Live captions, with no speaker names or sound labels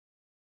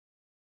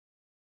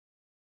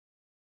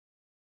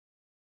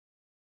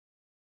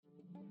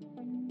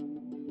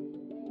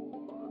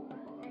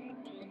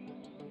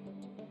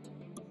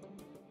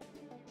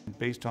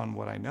based on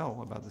what I know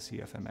about the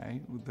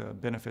CFMA, the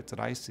benefits that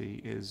I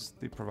see is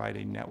they provide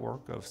a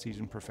network of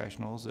seasoned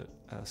professionals that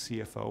a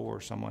CFO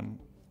or someone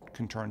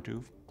can turn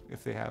to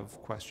if they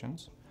have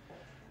questions.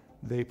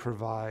 They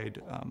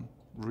provide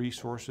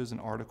resources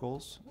and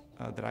articles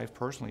that I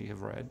personally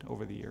have read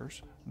over the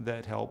years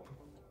that help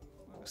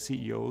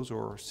CEOs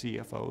or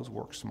CFOs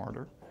work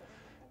smarter.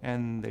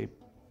 And they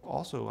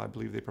also, I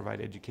believe, they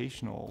provide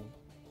educational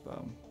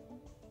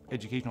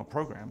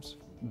programs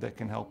that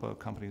can help a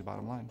company's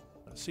bottom line.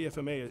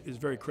 CFMA is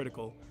very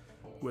critical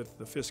with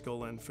the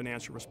fiscal and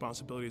financial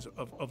responsibilities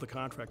of the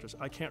contractors.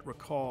 I can't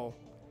recall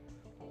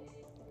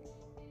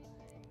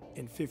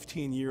in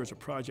 15 years a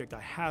project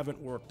I haven't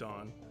worked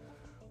on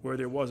where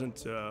there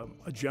wasn't a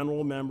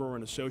general member or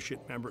an associate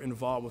member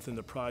involved within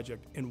the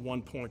project in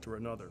one point or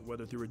another,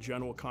 whether through a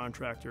general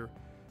contractor,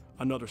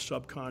 another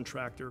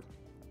subcontractor,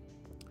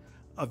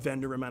 a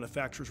vendor, a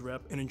manufacturer's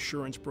rep, an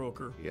insurance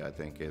broker. Yeah, I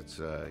think it's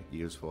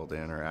useful to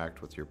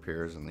interact with your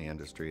peers in the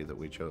industry that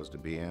we chose to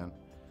be in.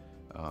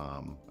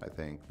 I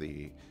think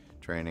the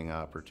training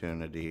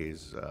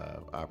opportunities,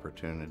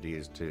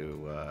 opportunities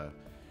to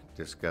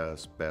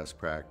discuss best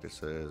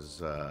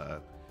practices,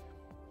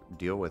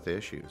 deal with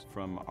issues.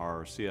 From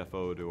our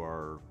CFO to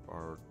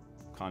our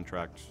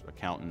contract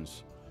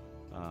accountants,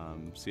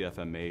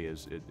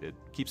 CFMA it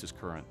keeps us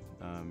current.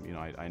 You know,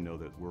 I know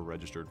that we're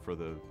registered for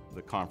the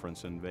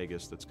conference in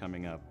Vegas that's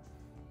coming up.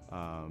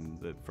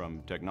 That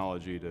from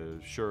technology to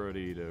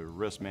surety to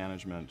risk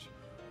management,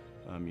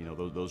 you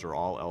know, those are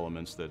all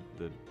elements that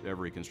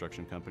every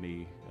construction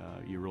company,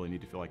 you really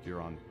need to feel like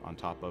you're on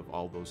top of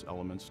all those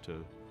elements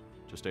to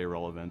stay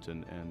relevant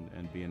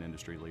and be an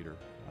industry leader.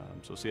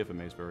 So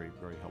CFMA is very,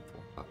 very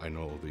helpful. I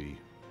know the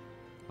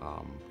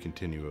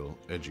continual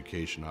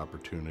education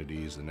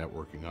opportunities, the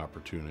networking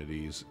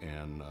opportunities,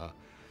 and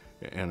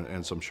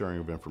some sharing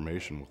of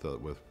information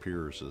with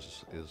peers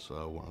is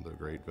one of the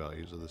great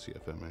values of the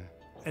CFMA.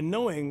 And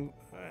knowing,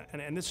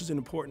 and this is an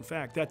important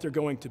fact, that they're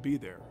going to be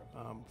there.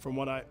 From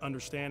what I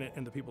understand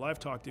and the people I've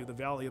talked to, the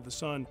Valley of the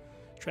Sun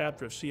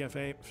chapter of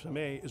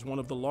CFMA is one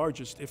of the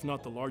largest, if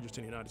not the largest,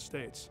 in the United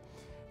States.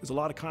 There's a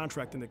lot of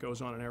contracting that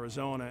goes on in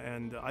Arizona,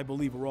 and I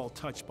believe we're all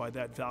touched by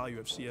that value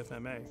of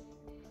CFMA.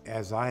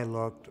 As I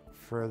looked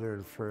further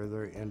and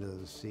further into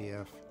the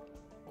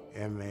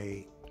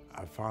CFMA,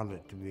 I found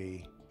it to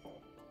be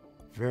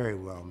very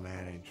well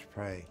managed.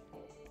 Probably,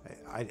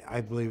 I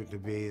believe it to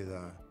be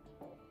the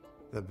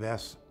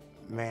best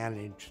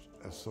managed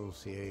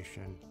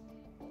association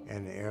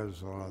in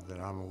Arizona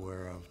that I'm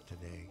aware of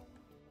today.